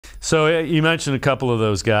So you mentioned a couple of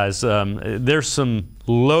those guys. There's some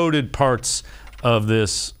loaded parts of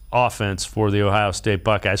this offense for the Ohio State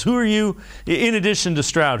Buckeyes. Who are you, in addition to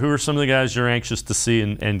Stroud, who are some of the guys you're anxious to see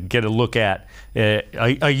and get a look at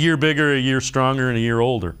a year bigger, a year stronger, and a year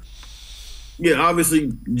older? Yeah,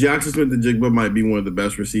 obviously, Jackson Smith-Njigba might be one of the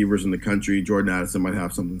best receivers in the country. Jordan Addison might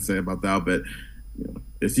have something to say about that, but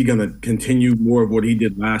is he going to continue more of what he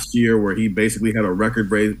did last year, where he basically had a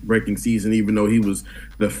record-breaking season, even though he was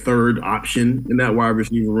the third option in that wide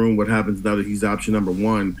receiver room? What happens now that he's option number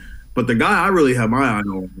one? But the guy I really have my eye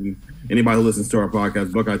on, and anybody who listens to our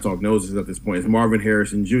podcast, Buckeye Talk, knows this at this point, is Marvin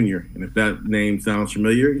Harrison Jr. And if that name sounds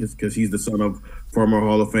familiar, it's because he's the son of former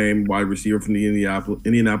Hall of Fame wide receiver from the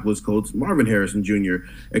Indianapolis Colts, Marvin Harrison Jr.,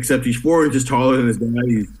 except he's 4 inches taller than his dad.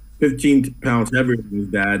 He's 15 pounds heavier than his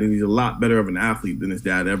dad, and he's a lot better of an athlete than his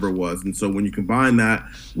dad ever was. And so when you combine that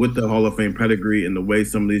with the Hall of Fame pedigree and the way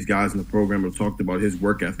some of these guys in the program have talked about his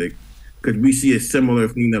work ethic, could we see a similar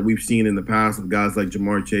thing that we've seen in the past with guys like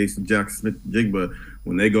Jamar Chase and Jackson Smith-Njigba,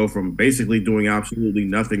 when they go from basically doing absolutely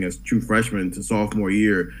nothing as true freshmen to sophomore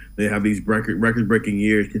year, they have these record-breaking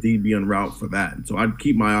years? Could he be en route for that? And so I'd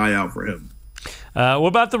keep my eye out for him. What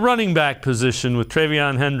about the running back position with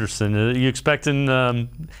Travion Henderson? Are you expecting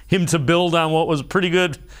him to build on what was a pretty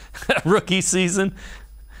good rookie season?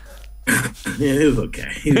 Yeah, he was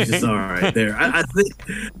okay. He was just all right there. I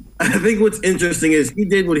think what's interesting is he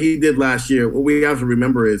did what he did last year. What we have to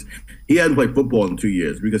remember is he hadn't played football in 2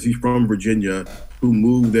 years because he's from Virginia, who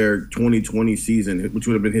moved their 2020 season, which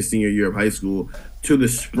would have been his senior year of high school, to the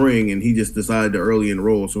spring, and he just decided to early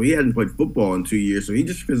enroll. So he hadn't played football in 2 years. So he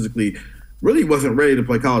just physically really wasn't ready to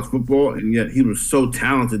play college football, and yet he was so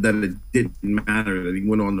talented that it didn't matter that he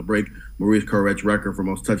went on to break Maurice Coret's record for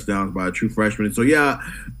most touchdowns by a true freshman. And so, yeah,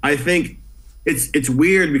 I think it's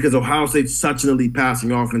weird because Ohio State's such an elite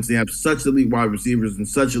passing offense. They have such elite wide receivers and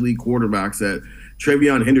such elite quarterbacks that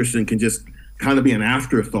Travion Henderson can just kind of be an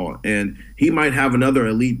afterthought. And he might have another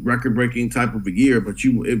elite record-breaking type of a year, but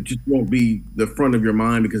it just won't be the front of your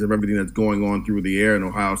mind because of everything that's going on through the air in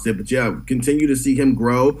Ohio State. But, yeah, continue to see him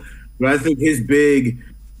grow. But I think his big,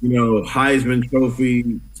 Heisman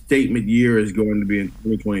Trophy statement year is going to be in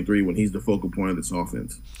 2023 when he's the focal point of this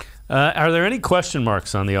offense. Are there any question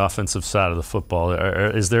marks on the offensive side of the football?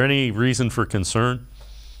 Is there any reason for concern?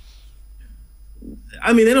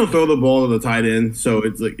 I mean, they don't throw the ball to the tight end, so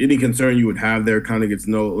it's like any concern you would have there kind of gets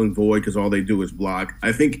null and void because all they do is block.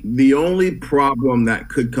 I think the only problem that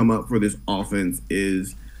could come up for this offense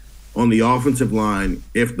is on the offensive line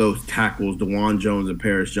if those tackles, DeJuan Jones and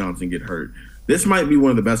Paris Johnson, get hurt. This might be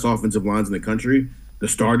one of the best offensive lines in the country, the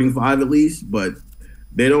starting five at least, but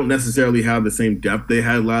they don't necessarily have the same depth they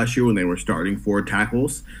had last year when they were starting 4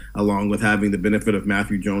 tackles, along with having the benefit of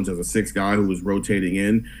Matthew Jones as a 6th guy who was rotating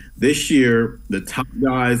in. This year, the top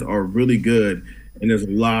guys are really good, and there's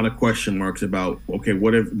a lot of question marks about, okay,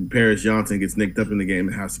 what if Paris Johnson gets nicked up in the game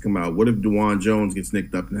and has to come out? What if DeJuan Jones gets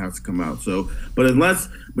nicked up and has to come out? So, but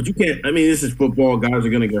you can't, this is football. Guys are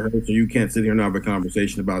going to get hurt, so you can't sit here and have a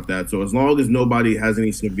conversation about that. So as long as nobody has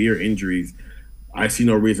any severe injuries, I see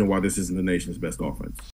no reason why this isn't the nation's best offense.